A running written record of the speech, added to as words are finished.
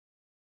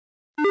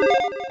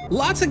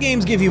Lots of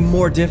games give you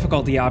more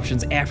difficulty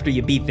options after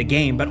you beat the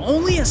game, but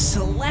only a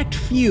select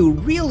few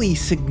really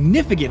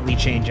significantly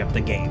change up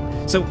the game.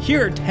 So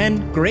here are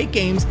 10 great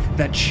games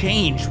that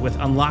changed with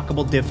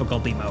unlockable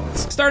difficulty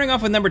modes. Starting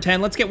off with number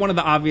 10, let's get one of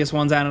the obvious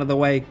ones out of the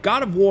way: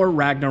 God of War,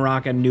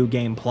 Ragnarok, and New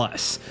Game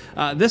Plus.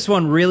 This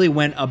one really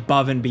went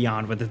above and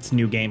beyond with its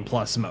New Game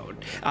Plus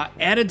mode.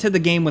 Added to the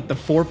game with the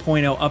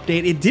 4.0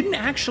 update, it didn't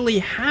actually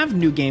have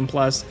New Game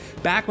Plus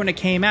back when it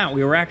came out.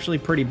 We were actually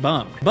pretty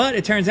bummed. But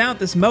it turns out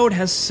this mode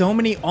has so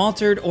many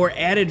altered or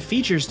added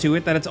features to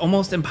it that it's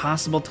almost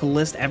impossible to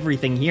list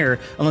everything here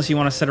unless you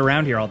want to sit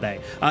around here all day.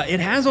 It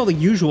has all the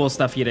usual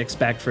stuff you'd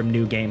expect from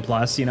New Game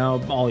Plus, you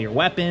know, all your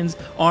weapons,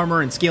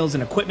 armor, and skills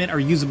and equipment are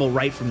usable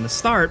right from the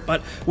start,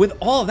 but with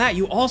all of that,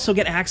 you also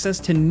get access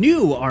to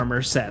new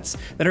armor sets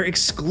that are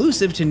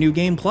exclusive to New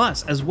Game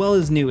Plus, as well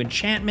as new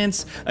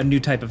enchantments, a new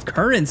type of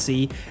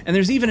currency, and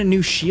there's even a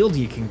new shield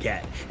you can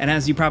get. And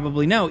as you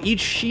probably know, each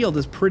shield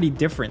is pretty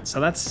different,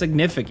 so that's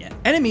significant.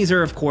 Enemies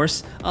are, of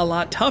course, a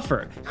lot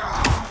tougher.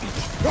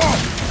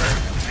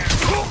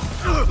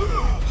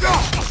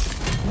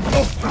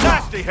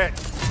 Nasty hit!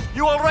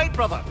 You alright,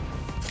 brother?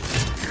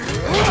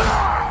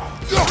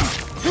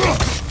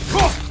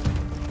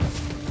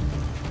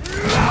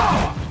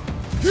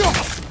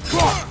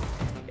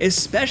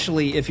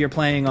 Especially if you're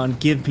playing on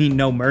Give Me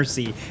No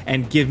Mercy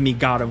and Give Me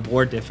God of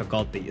War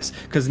difficulties,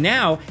 because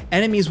now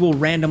enemies will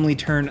randomly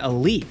turn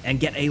elite and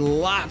get a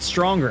lot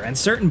stronger, and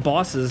certain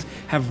bosses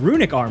have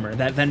runic armor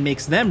that then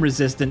makes them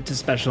resistant to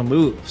special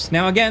moves.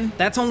 Now again,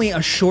 that's only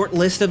a short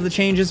list of the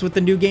changes with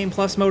the New Game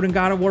Plus mode in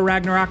God of War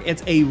Ragnarok.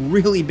 It's a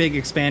really big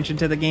expansion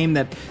to the game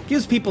that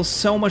gives people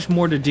so much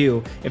more to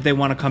do if they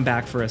want to come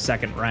back for a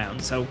second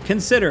round, so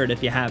consider it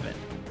if you haven't.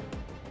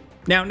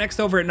 Now, next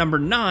over at number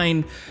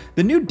 9,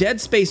 the new Dead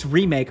Space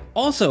remake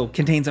also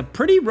contains a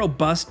pretty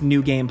robust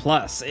New Game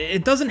Plus.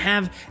 It doesn't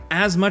have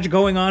as much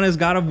going on as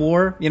God of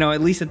War, you know,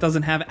 at least it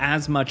doesn't have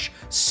as much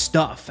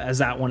stuff as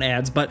that one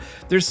adds, but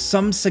there's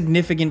some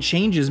significant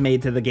changes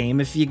made to the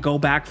game if you go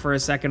back for a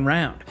second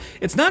round.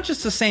 It's not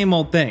just the same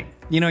old thing.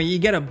 You know, you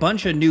get a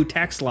bunch of new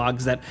text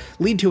logs that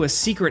lead to a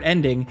secret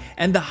ending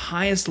and the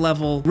highest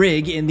level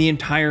rig in the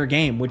entire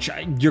game, which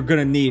you're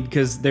gonna need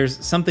because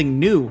there's something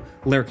new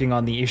lurking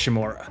on the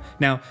Ishimura.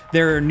 Now,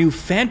 there are new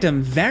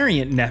Phantom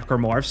variant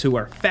necromorphs who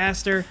are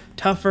faster,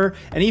 tougher,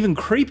 and even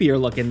creepier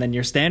looking than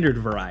your standard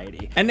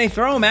variety. And they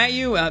throw them at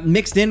you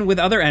mixed in with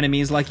other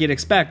enemies like you'd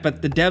expect,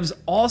 but the devs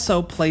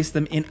also place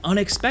them in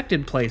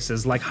unexpected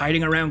places like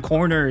hiding around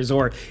corners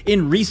or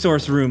in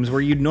resource rooms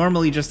where you'd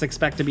normally just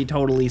expect to be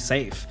totally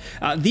safe.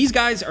 These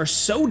guys are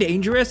so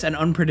dangerous and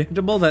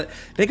unpredictable that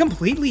they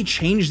completely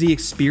change the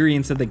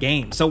experience of the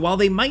game. So while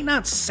they might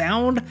not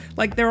sound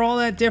like they're all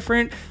that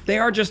different, they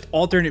are just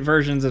alternate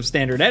versions of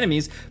standard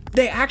enemies.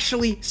 They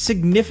actually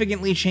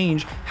significantly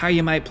change how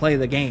you might play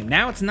the game.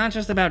 Now it's not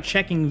just about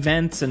checking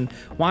vents and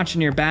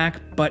watching your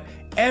back, but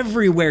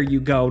everywhere you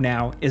go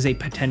now is a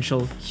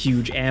potential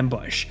huge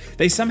ambush.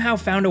 They somehow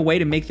found a way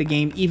to make the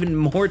game even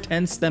more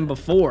tense than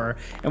before,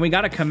 and we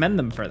gotta commend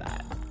them for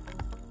that.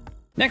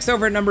 Next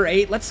over at number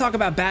 8, let's talk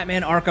about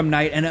Batman Arkham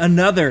Knight and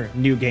another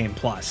New Game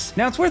Plus.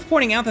 Now, it's worth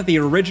pointing out that the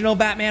original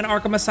Batman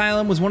Arkham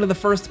Asylum was one of the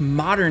first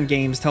modern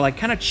games to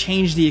kind of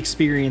change the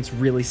experience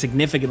really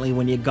significantly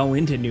when you go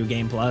into New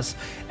Game Plus,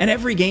 and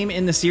every game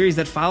in the series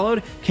that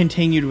followed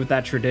continued with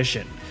that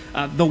tradition.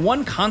 The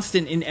one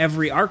constant in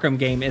every Arkham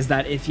game is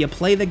that if you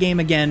play the game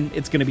again,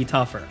 it's going to be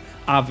tougher.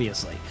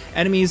 Obviously.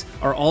 Enemies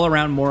are all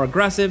around more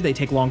aggressive, they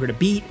take longer to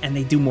beat, and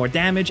they do more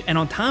damage, and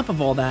on top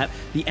of all that,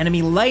 the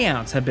enemy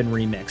layouts have been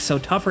remixed, so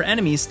tougher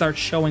enemies start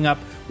showing up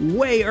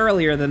way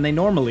earlier than they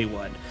normally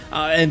would.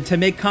 And to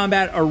make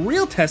combat a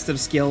real test of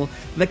skill,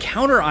 the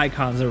counter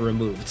icons are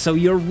removed, so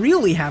you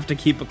really have to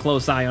keep a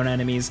close eye on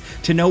enemies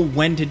to know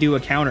when to do a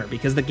counter,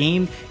 because the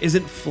game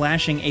isn't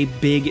flashing a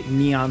big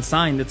neon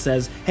sign that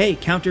says, hey,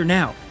 counter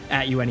now,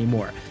 at you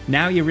anymore.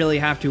 Now you really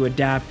have to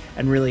adapt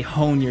and really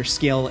hone your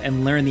skill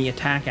and learn the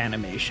attack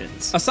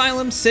animations.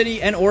 Asylum,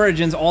 City, and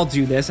Origins all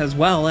do this, as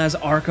well as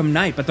Arkham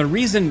Knight, but the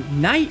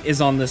reason Knight is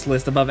on this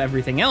list above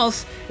everything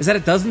else is that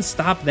it doesn't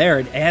stop there.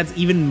 It adds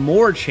even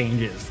more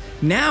changes.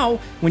 Now,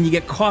 when you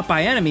get caught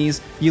by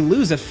enemies, you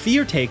lose a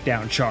fear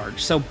takedown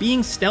charge, so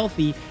being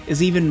stealthy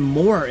is even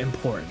more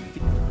important.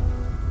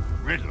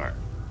 Riddler,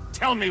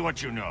 tell me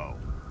what you know.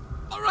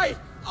 All right,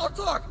 I'll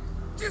talk.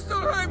 Just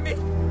don't hurt me.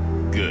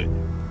 Good.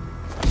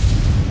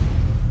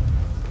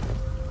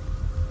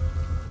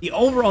 The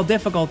overall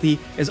difficulty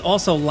is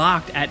also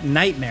locked at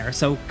Nightmare,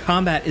 so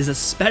combat is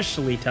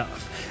especially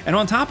tough. And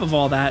on top of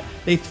all that,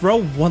 they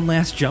throw one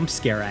last jump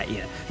scare at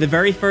you. The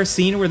very first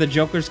scene where the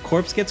Joker's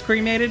corpse gets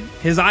cremated,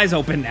 his eyes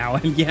open now,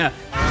 and yeah.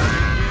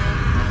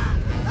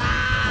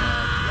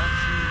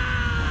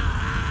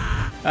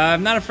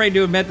 I'm not afraid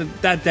to admit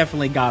that that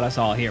definitely got us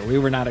all here. We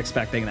were not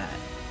expecting that.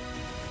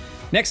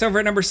 Next over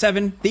at number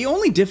 7, the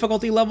only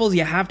difficulty levels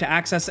you have to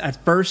access at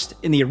first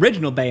in the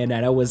original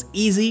Bayonetta was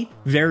easy,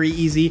 very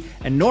easy,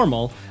 and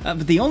normal,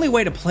 but the only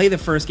way to play the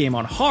first game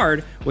on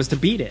hard was to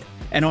beat it.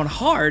 And on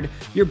hard,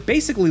 you're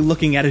basically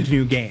looking at a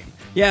new game.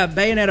 Yeah,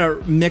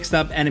 Bayonetta mixed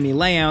up enemy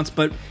layouts,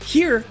 but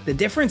here the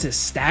difference is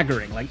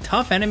staggering. Like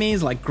tough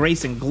enemies like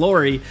Grace and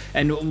Glory,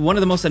 and one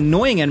of the most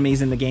annoying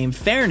enemies in the game,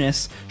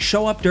 Fairness,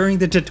 show up during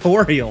the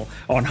tutorial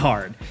on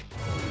hard.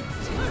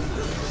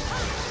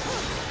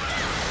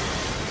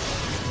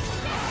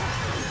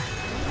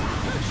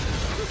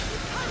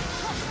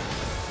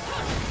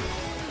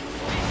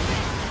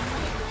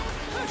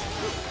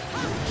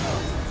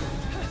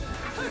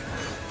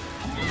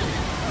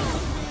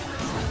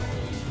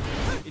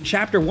 In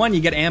Chapter 1,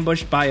 you get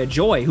ambushed by a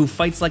Joy who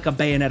fights like a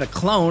Bayonetta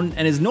clone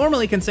and is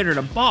normally considered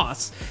a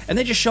boss, and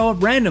they just show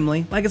up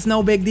randomly like it's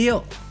no big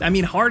deal. I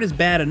mean, hard is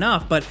bad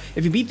enough, but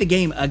if you beat the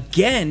game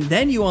again,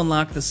 then you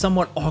unlock the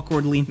somewhat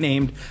awkwardly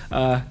named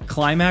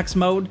Climax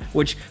mode,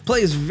 which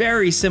plays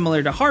very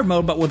similar to hard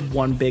mode, but with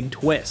one big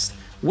twist.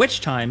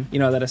 Witch Time, you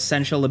know, that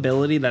essential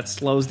ability that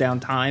slows down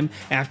time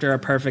after a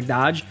perfect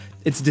dodge,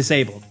 it's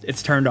disabled.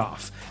 It's turned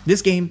off.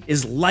 This game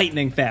is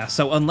lightning fast,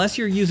 so unless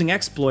you're using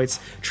exploits,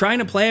 trying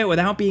to play it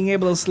without being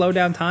able to slow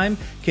down time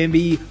can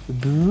be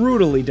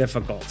brutally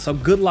difficult, so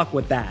good luck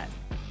with that.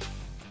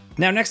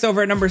 Now, next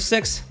over at number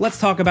 6, let's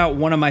talk about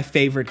one of my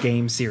favorite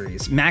game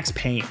series, Max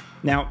Payne.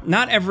 Now,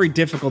 not every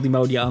difficulty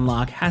mode you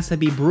unlock has to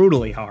be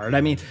brutally hard.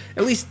 I mean,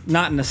 at least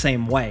not in the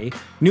same way.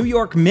 New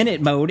York Minute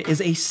mode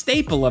is a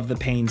staple of the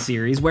Payne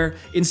series, where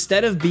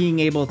instead of being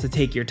able to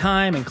take your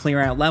time and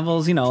clear out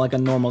levels, you know, like a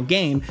normal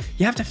game,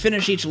 you have to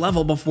finish each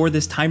level before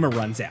this timer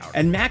runs out.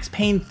 And Max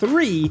Payne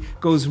 3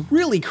 goes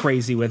really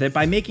crazy with it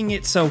by making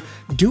it so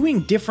doing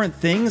different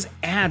things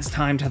adds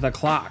time to the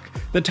clock.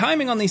 The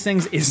timing on these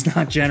things is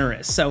not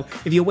generous, so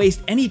if you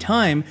waste any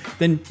time,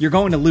 then you're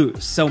going to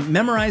lose. So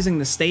memorizing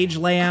the stage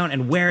layout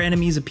and where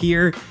enemies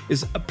appear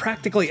is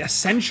practically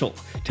essential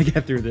to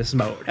get through this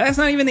mode. And that's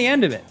not even the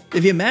end of it.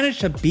 If you manage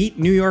to beat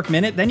New York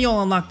Minute, then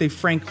you'll unlock the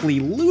frankly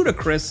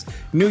ludicrous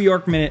New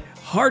York Minute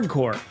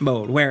Hardcore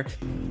mode, where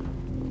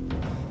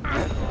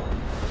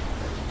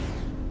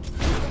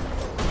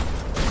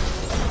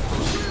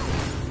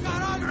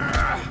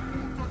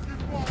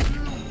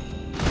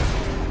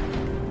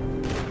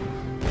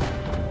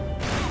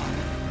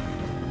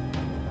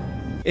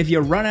if you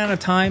run out of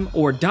time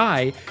or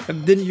die,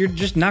 then you're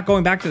just not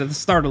going back to the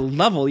start of the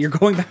level, you're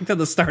going back to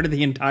the start of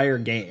the entire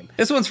game.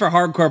 This one's for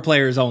hardcore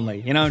players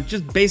only, you know,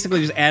 just basically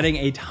just adding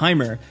a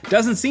timer.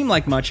 Doesn't seem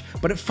like much,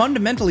 but it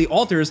fundamentally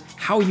alters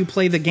how you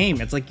play the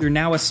game. It's like you're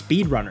now a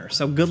speedrunner,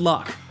 so good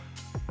luck.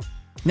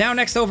 Now,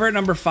 next over at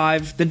number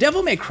 5, the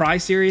Devil May Cry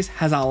series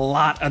has a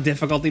lot of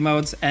difficulty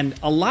modes, and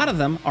a lot of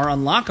them are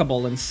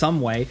unlockable in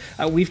some way.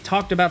 We've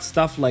talked about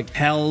stuff like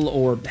Hell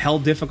or Hell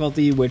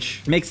difficulty,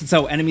 which makes it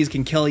so enemies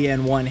can kill you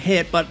in one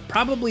hit, but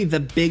probably the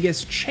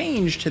biggest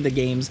change to the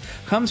games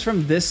comes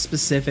from this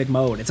specific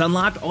mode. It's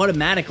unlocked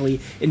automatically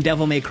in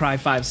Devil May Cry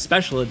 5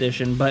 Special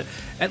Edition, but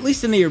at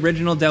least in the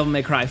original Devil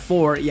May Cry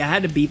 4, you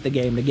had to beat the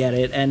game to get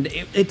it, and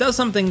it does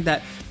something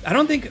that I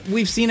don't think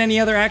we've seen any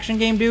other action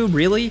game do,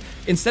 really.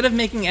 Instead of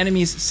making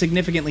enemies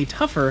significantly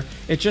tougher,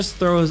 it just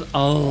throws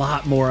a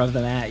lot more of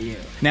them at you.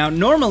 Now,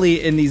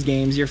 normally in these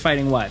games, you're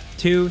fighting what?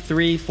 2,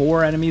 3,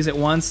 4 enemies at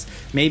once?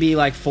 Maybe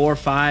like 4 or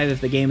 5 if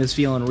the game is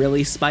feeling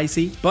really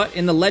spicy. But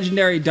in the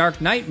legendary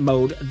Dark Knight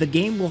mode, the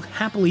game will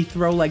happily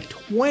throw like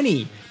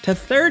 20 to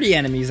 30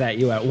 enemies at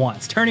you at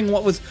once, turning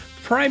what was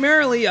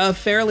primarily a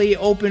fairly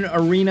open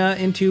arena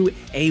into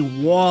a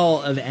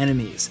wall of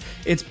enemies.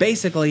 It's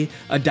basically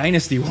a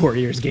Dynasty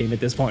Warriors game at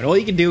this point. All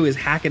you can do is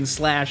hack and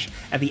slash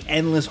at the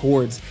endless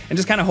hordes and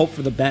just kind of hope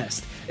for the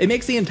best. It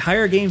makes the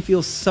entire game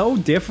feel so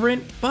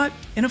different, but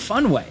in a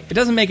fun way. It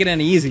doesn't make it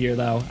any easier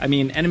though. I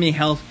mean, enemy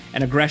health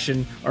and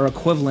aggression are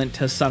equivalent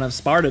to Son of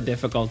Sparta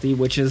difficulty,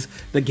 which is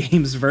the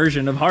game's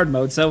version of hard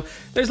mode, so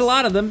there's a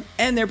lot of them,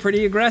 and they're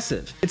pretty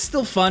aggressive. It's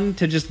still fun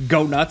to just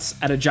go nuts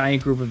at a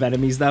giant group of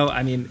enemies though.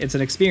 I mean, it's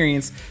an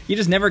experience you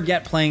just never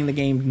get playing the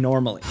game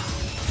normally.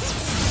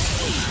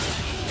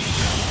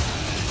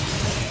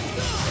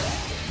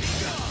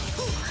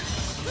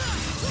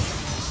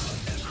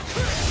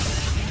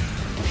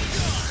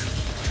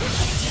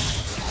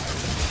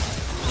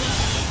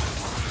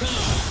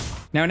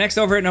 Now, next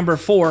over at number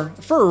 4,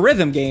 for a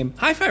rhythm game,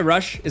 Hi-Fi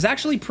Rush is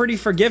actually pretty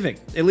forgiving,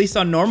 at least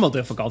on normal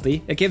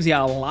difficulty. It gives you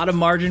a lot of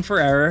margin for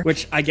error,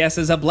 which I guess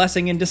is a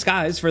blessing in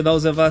disguise for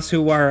those of us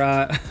who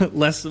are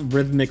less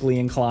rhythmically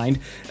inclined.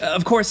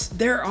 Of course,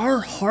 there are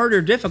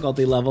harder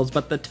difficulty levels,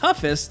 but the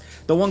toughest,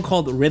 the one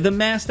called Rhythm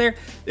Master,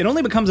 it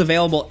only becomes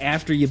available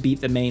after you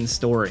beat the main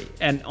story.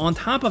 And on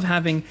top of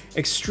having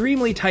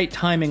extremely tight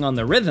timing on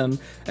the rhythm,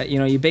 you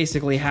know, you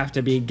basically have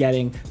to be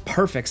getting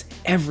perfects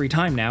every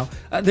time now.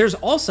 There's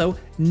also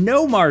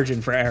no margin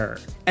for error.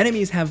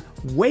 Enemies have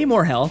way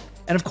more health,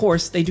 and of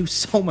course, they do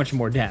so much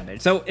more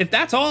damage. So if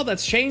that's all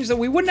that's changed, then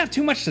we wouldn't have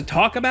too much to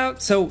talk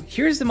about. So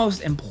here's the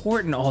most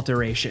important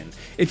alteration.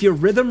 If your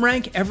rhythm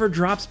rank ever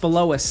drops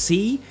below a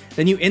C,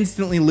 then you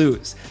instantly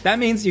lose. That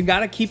means you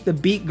gotta keep the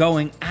beat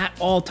going at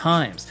all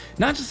times,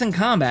 not just in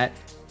combat,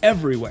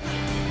 everywhere.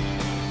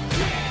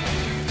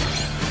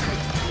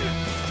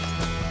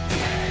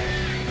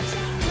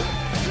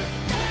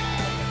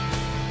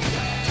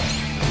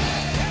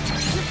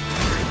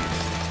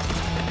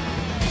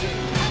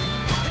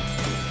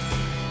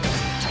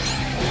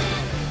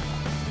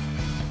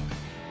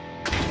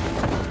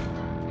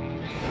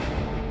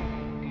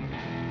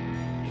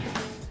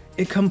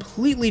 it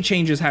completely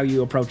changes how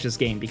you approach this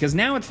game, because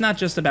now it's not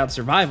just about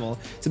survival,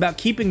 it's about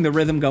keeping the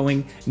rhythm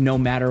going no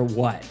matter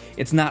what.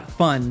 It's not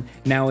fun,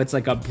 now it's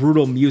like a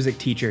brutal music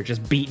teacher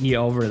just beating you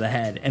over the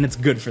head, and it's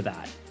good for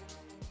that.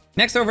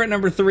 Next, over at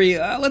number 3,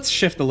 let's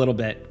shift a little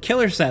bit.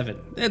 Killer 7.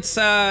 It's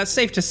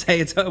safe to say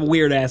it's a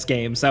weird-ass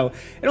game, so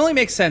it only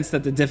makes sense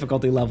that the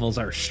difficulty levels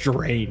are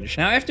strange.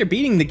 Now, after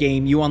beating the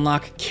game, you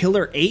unlock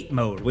Killer 8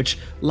 mode, which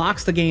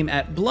locks the game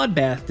at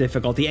Bloodbath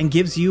difficulty and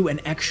gives you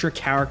an extra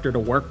character to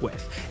work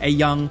with, a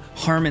young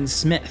Harmon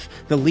Smith,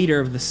 the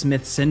leader of the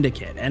Smith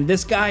Syndicate. And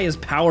this guy is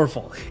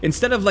powerful.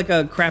 Instead of like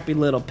a crappy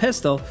little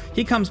pistol,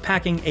 he comes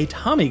packing a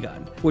Tommy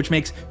gun, which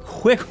makes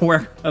quick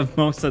work of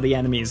most of the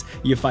enemies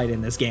you fight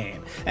in this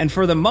game. And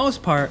for the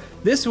most part,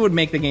 this would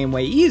make the game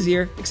way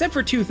easier, except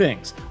for 2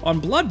 things.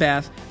 On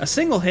Bloodbath, a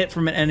single hit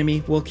from an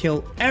enemy will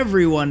kill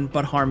everyone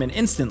but Harmon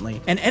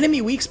instantly, and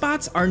enemy weak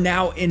spots are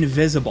now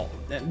invisible.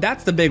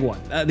 That's the big one.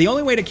 The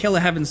only way to kill a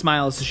Heaven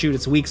Smile is to shoot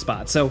its weak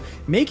spot, so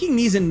making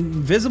these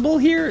invisible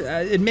here,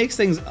 it makes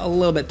things a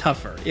little bit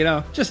tougher, you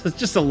know,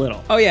 just a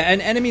little. Oh yeah,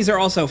 and enemies are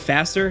also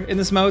faster in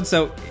this mode,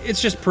 so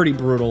it's just pretty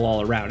brutal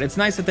all around. It's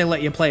nice that they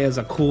let you play as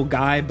a cool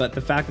guy, but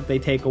the fact that they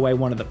take away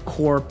one of the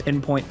core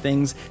pinpoint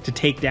things to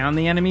take down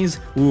the enemies,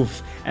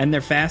 oof, and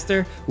they're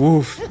faster,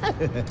 oof.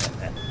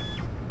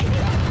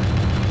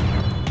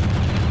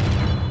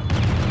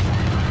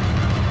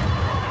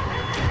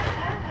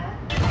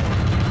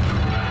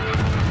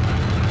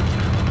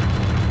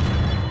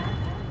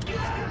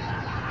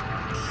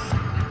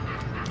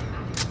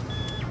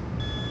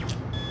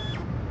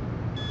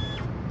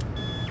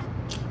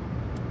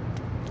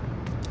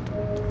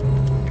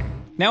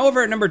 Now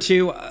over at number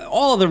 2,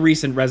 all of the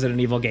recent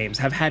Resident Evil games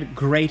have had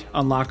great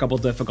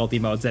unlockable difficulty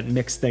modes that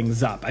mix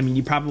things up. I mean,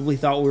 you probably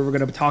thought we were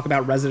going to talk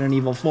about Resident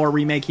Evil 4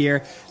 Remake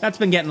here. That's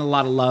been getting a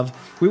lot of love.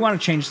 We want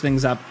to change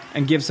things up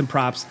and give some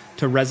props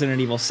to Resident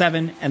Evil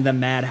 7 and the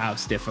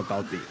Madhouse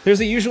difficulty. There's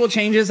the usual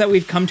changes that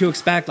we've come to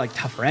expect, like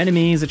tougher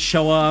enemies that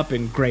show up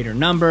in greater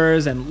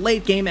numbers and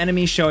late game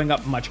enemies showing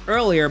up much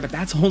earlier, but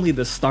that's only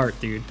the start,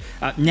 dude.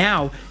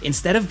 Now,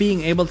 instead of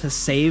being able to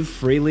save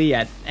freely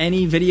at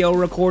any video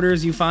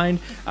recorders you find,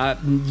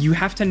 you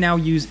have to now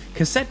use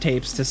cassette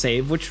tapes to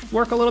save, which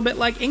work a little bit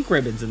like ink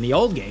ribbons in the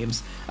old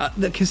games.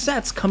 The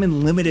cassettes come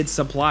in limited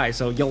supply,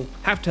 so you'll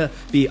have to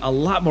be a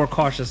lot more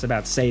cautious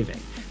about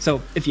saving.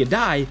 So if you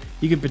die,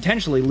 you could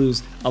potentially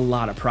lose a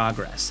lot of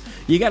progress.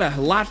 You got a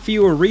lot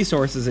fewer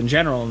resources in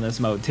general in this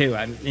mode too.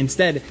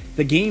 Instead,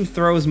 the game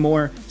throws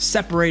more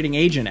separating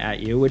agent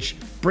at you, which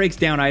breaks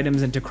down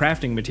items into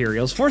crafting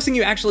materials, forcing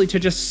you actually to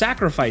just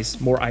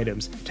sacrifice more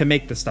items to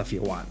make the stuff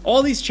you want.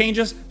 All these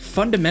changes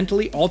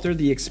fundamentally alter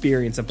the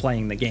experience of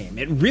playing the game.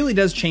 It really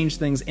does change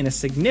things in a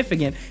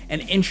significant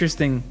and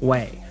interesting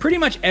way. Pretty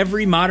much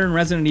every modern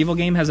Resident Evil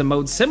game has a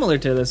mode similar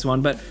to this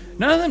one, but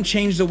none of them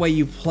change the way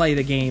you play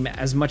the game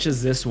as much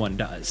as this one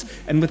does.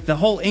 And with the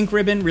whole ink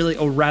ribbon, really,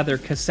 or rather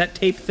cassette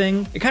tape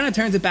thing, it kind of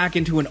turns it back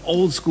into an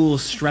old school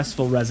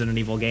stressful Resident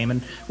Evil game,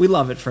 and we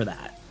love it for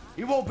that.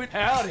 You won't be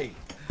howdy.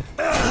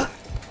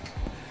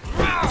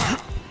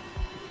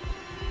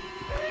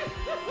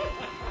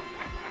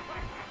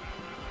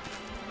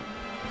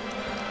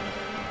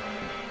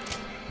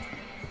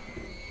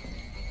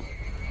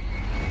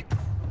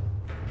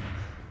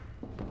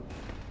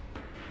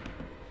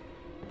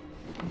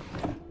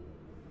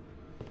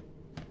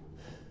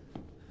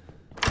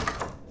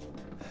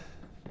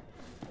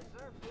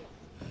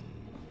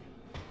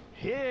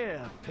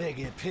 Here,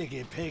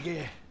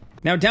 piggy.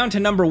 Now down to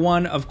number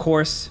 1, of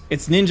course,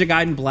 it's Ninja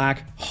Gaiden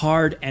Black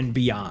Hard and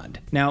Beyond.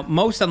 Now,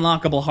 most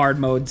unlockable hard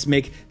modes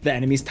make the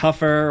enemies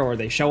tougher, or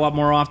they show up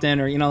more often,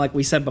 or, you know, like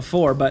we said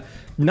before, but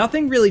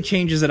nothing really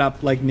changes it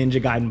up like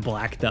Ninja Gaiden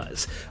Black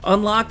does.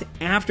 Unlocked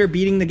after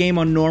beating the game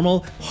on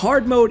normal,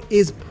 hard mode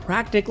is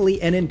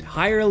practically an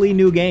entirely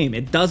new game.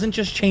 It doesn't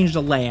just change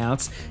the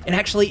layouts, it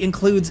actually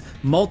includes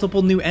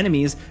multiple new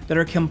enemies that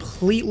are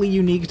completely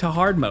unique to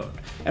hard mode.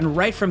 And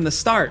right from the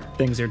start,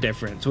 things are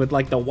different, with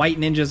like the white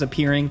ninjas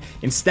appearing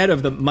instead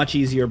of the much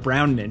easier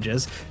brown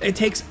ninjas. It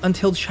takes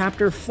until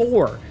chapter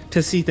 4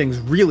 to see things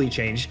really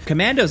change.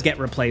 Commandos get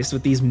replaced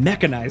with these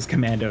mechanized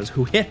commandos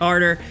who hit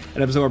harder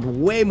and absorb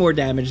way more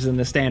damage than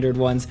the standard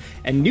ones,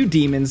 and new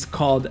demons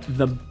called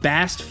the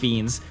Bast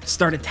Fiends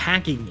start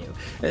attacking you.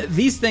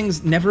 These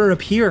things never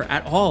appear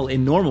at all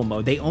in normal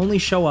mode, they only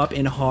show up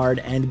in hard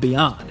and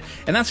beyond.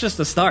 And that's just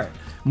the start.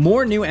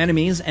 More new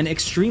enemies and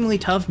extremely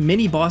tough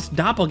mini-boss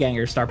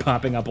doppelgangers start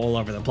popping up all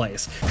over the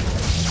place.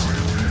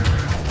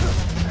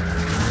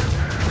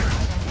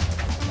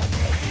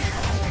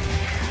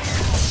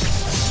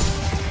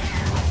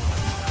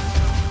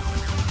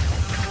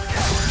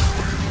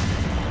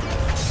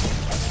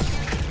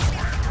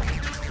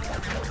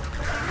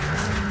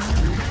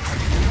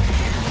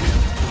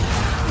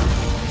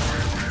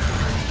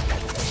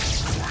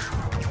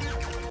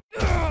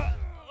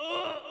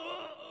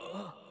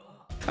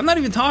 I'm not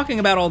even talking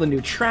about all the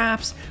new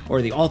traps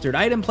or the altered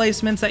item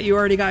placements that you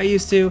already got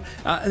used to.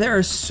 There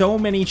are so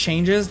many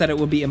changes that it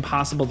would be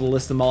impossible to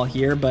list them all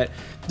here, but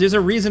there's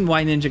a reason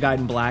why Ninja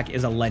Gaiden Black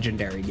is a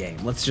legendary game.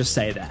 Let's just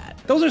say that.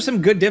 Those are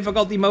some good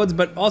difficulty modes,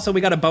 but also we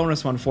got a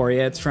bonus one for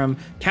you. It's from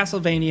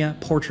Castlevania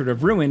Portrait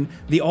of Ruin,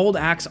 the Old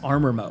Axe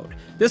Armor mode.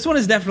 This one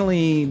is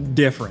definitely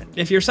different.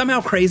 If you're somehow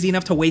crazy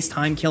enough to waste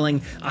time killing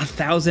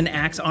 1,000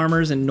 axe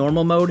armors in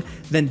normal mode,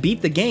 then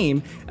beat the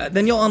game,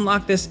 then you'll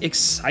unlock this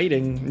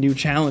exciting new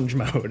challenge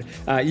mode.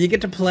 You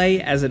get to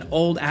play as an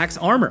old axe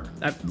armor,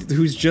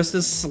 who's just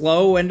as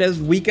slow and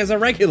as weak as a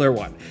regular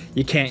one.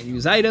 You can't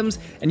use items,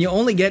 and you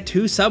only get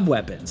 2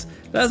 sub-weapons.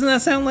 Doesn't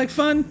that sound like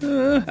fun?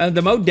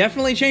 The mode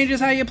definitely changes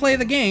how you play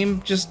the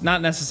game, just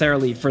not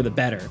necessarily for the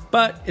better,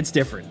 but it's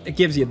different. It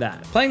gives you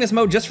that. Playing this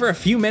mode just for a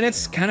few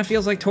minutes kind of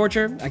feels like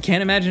torture. I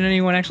can't imagine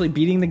anyone actually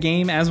beating the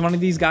game as one of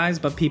these guys,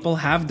 but people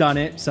have done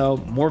it, so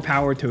more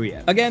power to you.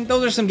 Again,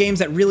 those are some games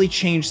that really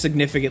changed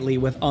significantly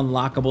with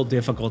unlockable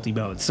difficulty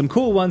modes. Some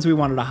cool ones we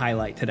wanted to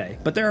highlight today,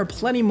 but there are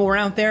plenty more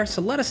out there,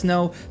 so let us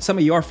know some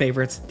of your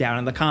favorites down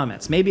in the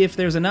comments. Maybe if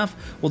there's enough,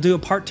 we'll do a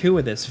part 2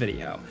 of this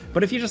video.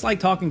 But if you just like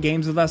talking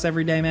games with us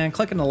every day, man,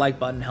 clicking the like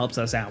button helps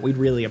us out. We'd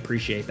really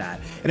appreciate that.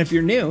 And if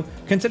you're new,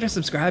 consider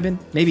subscribing,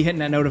 maybe hitting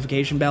that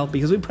notification bell,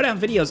 because we put out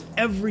videos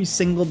every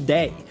single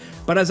day.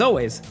 But as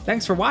always,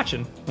 thanks for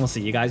watching, and we'll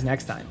see you guys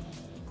next time.